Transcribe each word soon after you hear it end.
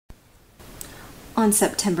On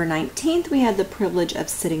September 19th, we had the privilege of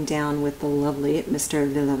sitting down with the lovely Mr.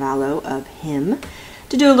 Ville Valo of Him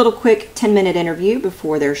to do a little quick 10-minute interview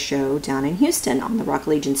before their show down in Houston on the Rock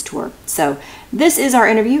Allegiance Tour. So this is our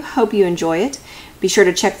interview. Hope you enjoy it. Be sure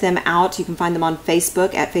to check them out. You can find them on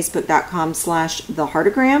Facebook at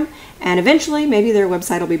facebook.com/theheartagram. And eventually, maybe their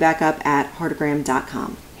website will be back up at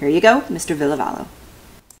heartagram.com. Here you go, Mr. Ville Valo.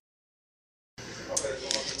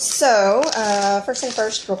 So, first thing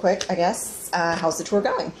first, real quick, I guess, how's the tour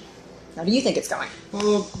going? How do you think it's going?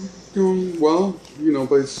 Doing well,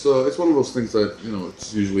 but it's one of those things that,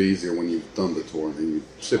 it's usually easier when you've done the tour and then you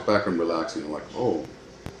sit back and relax and you're like, oh,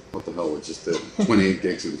 what the hell, we just did 28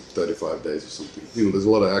 gigs in 35 days or something. There's a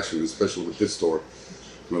lot of action, especially with this tour,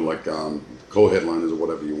 like co-headliners or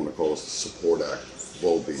whatever you want to call us, the support act,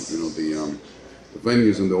 Volbeat, the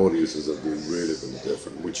venues and the audiences have been really, really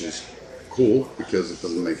different, which is cool because it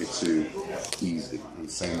doesn't make it too easy and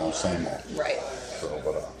same old. Right. So,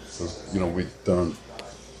 we've done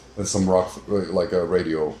some rock, like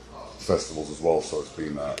radio festivals as well. So it's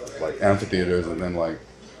been like amphitheaters and then like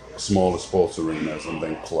smaller sports arenas and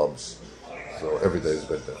then clubs. So every day is a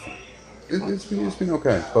bit different. It's been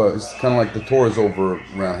okay, but it's kind of like the tour is over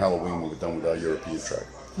around Halloween when we're done with our European track.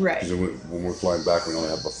 Right. Because when we're flying back, we only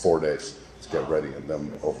have about 4 days to get ready, and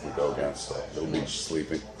then off we go again. So it'll be just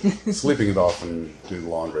sleeping it off and doing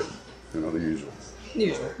laundry, the usual.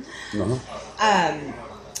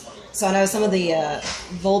 So I know some of the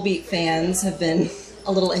Volbeat fans have been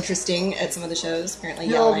a little interesting at some of the shows, apparently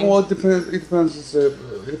yelling. Yeah, well, it depends. It depends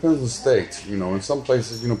on the state. In some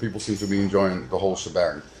places, people seem to be enjoying the whole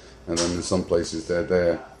shebang, and then in some places they're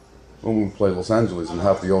there. When we play Los Angeles, and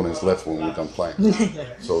half the audience left when we're done playing.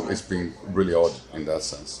 So it's been really odd in that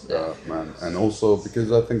sense, man. And also because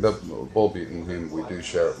I think that Volbeat and him, we do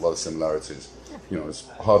share a lot of similarities. It's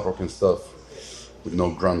hard rock and stuff with no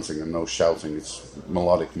grunting and no shouting. It's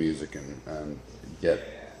melodic music and yet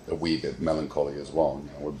a wee bit melancholy as well.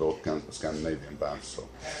 We're both kind of Scandinavian bands,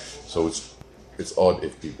 so it's odd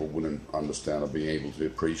if people wouldn't understand or be able to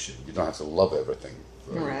appreciate. You don't have to love everything,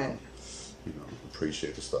 but, right?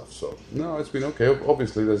 Appreciate the stuff. So no, it's been okay.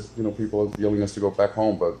 Obviously, there's people yelling us to go back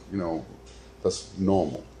home, but that's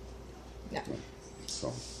normal. Yeah.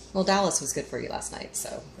 So. Well, Dallas was good for you last night,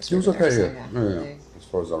 so it was okay. Yeah. As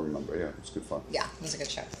far as I remember, it was good fun. Yeah, it was a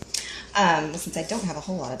good show. Since I don't have a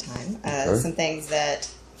whole lot of time, some things that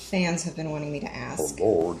fans have been wanting me to ask. Oh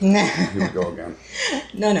Lord, here we go again.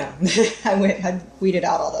 No, I weeded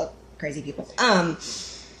out all the crazy people.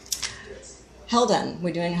 Helldone.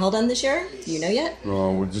 We're doing Helldone this year? Do you know yet?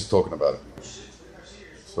 No, we're just talking about it.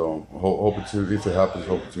 So, hoping to, if it happens,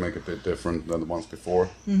 hoping to make it a bit different than the ones before.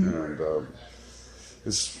 And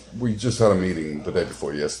we just had a meeting the day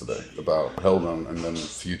before yesterday about Helldone and then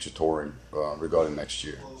future touring regarding next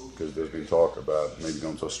year. Because there's been talk about maybe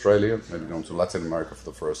going to Australia, maybe going to Latin America for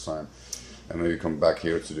the first time, and maybe come back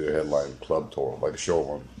here to do a headline club tour, like a short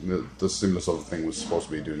one. The similar sort of thing was supposed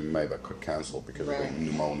to be doing in May, but got cancelled because of the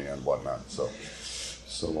pneumonia and whatnot. So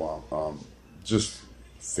just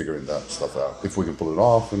figuring that stuff out. If we can pull it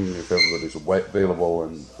off, and if everybody's available,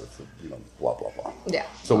 and blah blah blah. Yeah.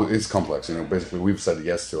 So it's complex. Basically, we've said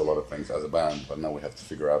yes to a lot of things as a band, but now we have to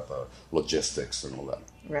figure out the logistics and all that.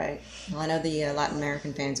 Right. Well, I know the Latin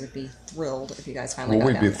American fans would be thrilled if you guys finally got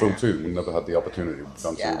we'd down be there. thrilled too. We never had the opportunity. We've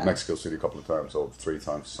gone to Mexico City a couple of times, or 3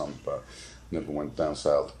 times some, but never went down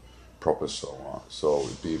south proper. So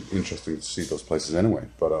it'd be interesting to see those places anyway.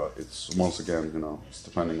 But it's once again, it's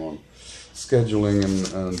depending on scheduling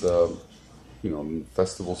and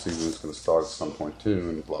festival season is going to start at some point too,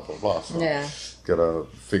 and blah blah blah. So gotta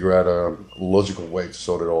figure out a logical way to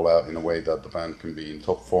sort it all out in a way that the band can be in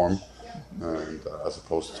top form. And as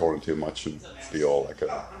opposed to touring too much and be all like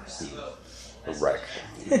a wreck.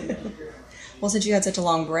 Well, since you had such a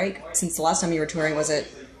long break, since the last time you were touring, was it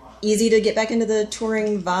easy to get back into the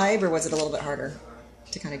touring vibe, or was it a little bit harder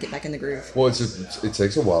to kind of get back in the groove? Well, it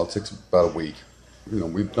takes a while. It takes about a week.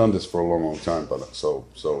 We've done this for a long time, but so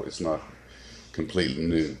it's not completely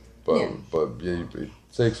new. But it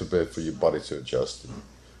takes a bit for your body to adjust.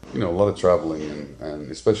 A lot of traveling,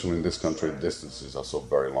 and especially in this country, the distances are so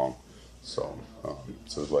very long. So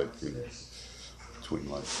it's like between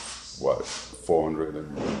 400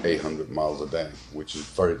 and 800 miles a day, which is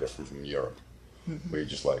very different from Europe, where you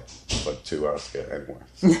just like 2 hours to get anywhere.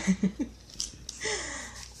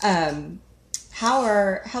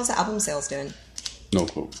 How's the album sales doing? No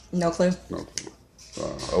clue. No clue.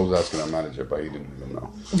 I was asking our manager, but he didn't even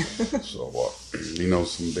know. So he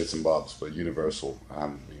knows some bits and bobs, but Universal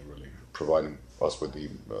haven't been really providing us with the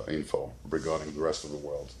info regarding the rest of the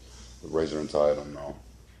world. The Razor and Tie, I don't know.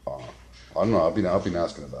 I don't know. I've been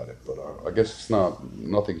asking about it, but I guess it's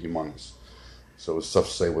nothing humongous. So it's tough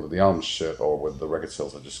to say whether the album's shit or whether the record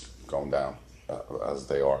sales are just going down as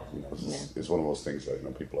they are. You know, it's one of those things that, you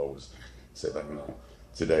know, people always say that, you know,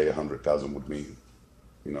 today 100,000 would mean,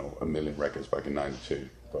 you know, 1 million records back in '92.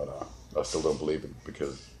 But I still don't believe it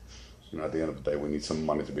because, you know, at the end of the day, we need some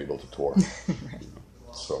money to be able to tour. Right. You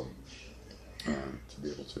know? So to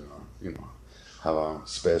be able to, you know, have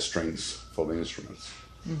spare strings for the instruments.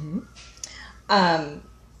 Mm-hmm.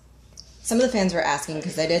 Some of the fans were asking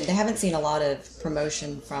because they haven't seen a lot of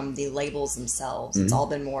promotion from the labels themselves. It's all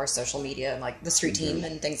been more social media, like the street team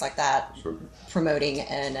and things like that, promoting.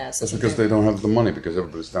 And that's because they don't have the money, because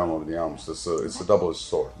everybody's downloading the albums. It's a double-edged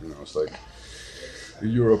sword, you know. It's like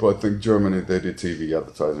Europe, I think Germany, they did TV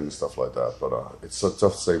advertising and stuff like that. But it's so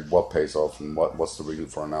tough to say what pays off and what's the reason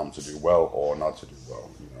for an album to do well or not to do well.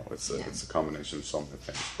 You know, it's a combination of so many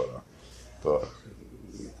things. But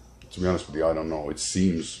to be honest with you, I don't know. It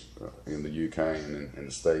seems in the UK and in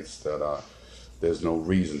the States that there's no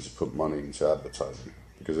reason to put money into advertising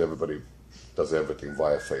because everybody does everything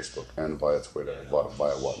via Facebook and via Twitter,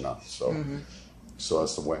 via whatnot. So, so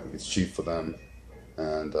that's the way. It's cheap for them,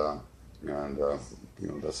 and you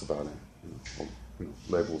know, that's about it. You know,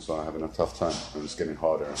 labels are having a tough time, and it's getting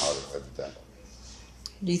harder and harder every day.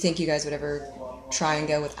 Do you think you guys would ever try and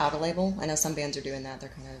go without a label? I know some bands are doing that. They're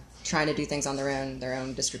kind of trying to do things on their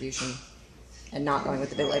own distribution, and not going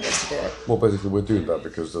with the big labels to do it. Well, basically, we're doing that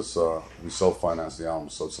because we self-finance the album,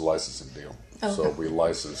 so it's a licensing deal. Okay. So we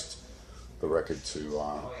licensed the record to,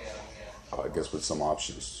 I guess, with some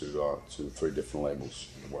options to 3 different labels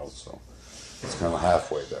in the world. So it's kind of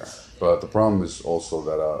halfway there. But the problem is also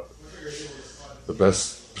that the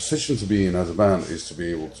best position to be in as a band is to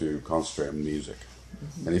be able to concentrate on music.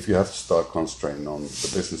 And if you have to start concentrating on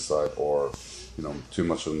the business side, or, you know, too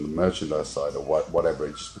much on the merchandise side, or whatever,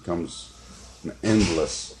 it just becomes an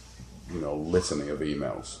endless, you know, litany of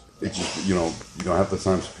emails. It just, you know, you don't have the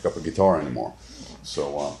time to pick up a guitar anymore.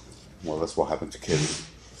 So, well, that's what happened to kids.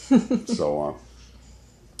 So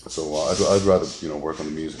I'd rather, you know, work on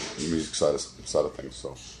the music side of things.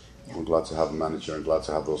 So I'm glad to have a manager and glad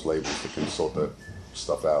to have those labels that can sort that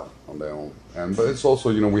stuff out on their own. But it's also,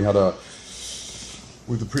 you know, we had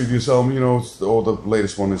with the previous album, you know, or the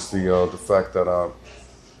latest one is the fact that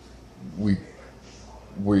we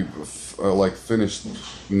like finished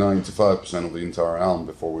 95% of the entire album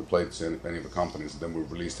before we played to any of the companies, and then we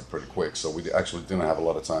released it pretty quick. So we actually didn't have a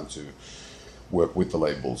lot of time to work with the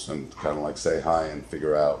labels and kind of like say hi and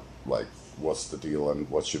figure out like what's the deal and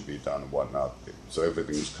what should be done and whatnot. So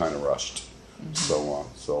everything was kind of rushed. So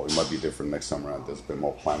it might be different next time around. There's a bit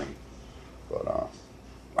more planning, but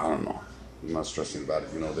I don't know. I'm not stressing about it.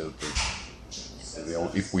 You know,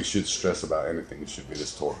 if we should stress about anything, it should be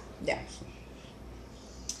this tour. Yeah. So.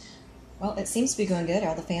 Well, it seems to be going good.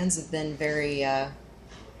 All the fans have been very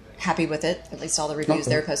happy with it. At least all the reviews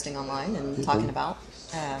they're posting online and talking about.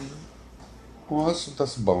 Well,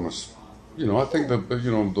 that's a bonus. You know, I think that,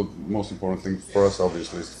 you know, the most important thing for us,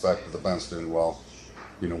 obviously, is the fact that the band's doing well,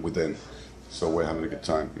 you know, within. So we're having a good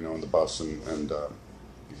time, you know, in the bus, and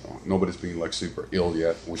you know, nobody's been like super ill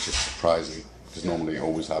yet, which is surprising because normally it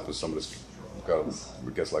always happens. Somebody's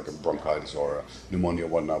gets like a bronchitis or a pneumonia or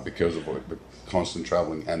whatnot because of the constant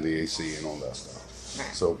traveling and the AC and all that stuff.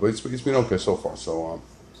 Right. So, but it's been okay so far. So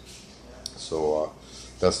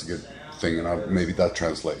that's the good thing, and maybe that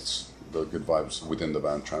translates. The good vibes within the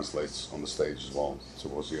band translates on the stage as well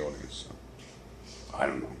towards the audience. So, I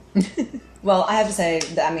don't know. Well, I have to say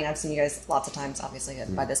that, I mean, I've seen you guys lots of times, obviously,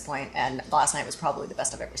 by this point, and last night was probably the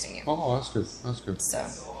best I've ever seen you. Oh, that's good. That's good. So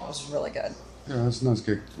it was really good. Yeah, it's a nice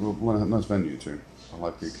gig. Well, nice venue too. I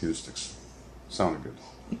like the acoustics. Sounded good.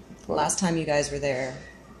 But last time you guys were there,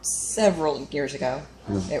 several years ago,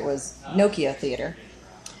 it was Nokia Theater.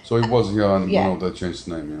 So it was, yeah, I know they changed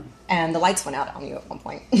the name, yeah. And the lights went out on you at one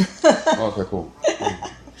point. Okay, cool.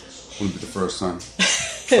 Wouldn't be the first time.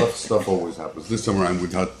 Stuff always happens. This time around,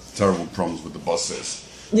 we've had terrible problems with the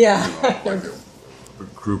buses. Yeah. You know, like the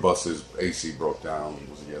crew buses, AC broke down, it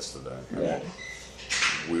was yesterday.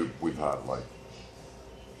 And we've had, like,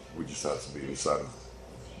 we just had to be inside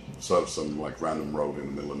of some, like, random road in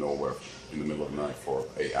the middle of nowhere, in the middle of the night for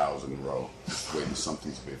 8 hours in a row, just waiting for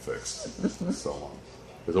something to be fixed. So,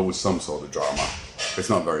 there's always some sort of drama. It's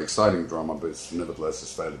not very exciting drama, but nevertheless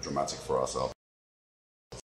it's fairly dramatic for ourselves.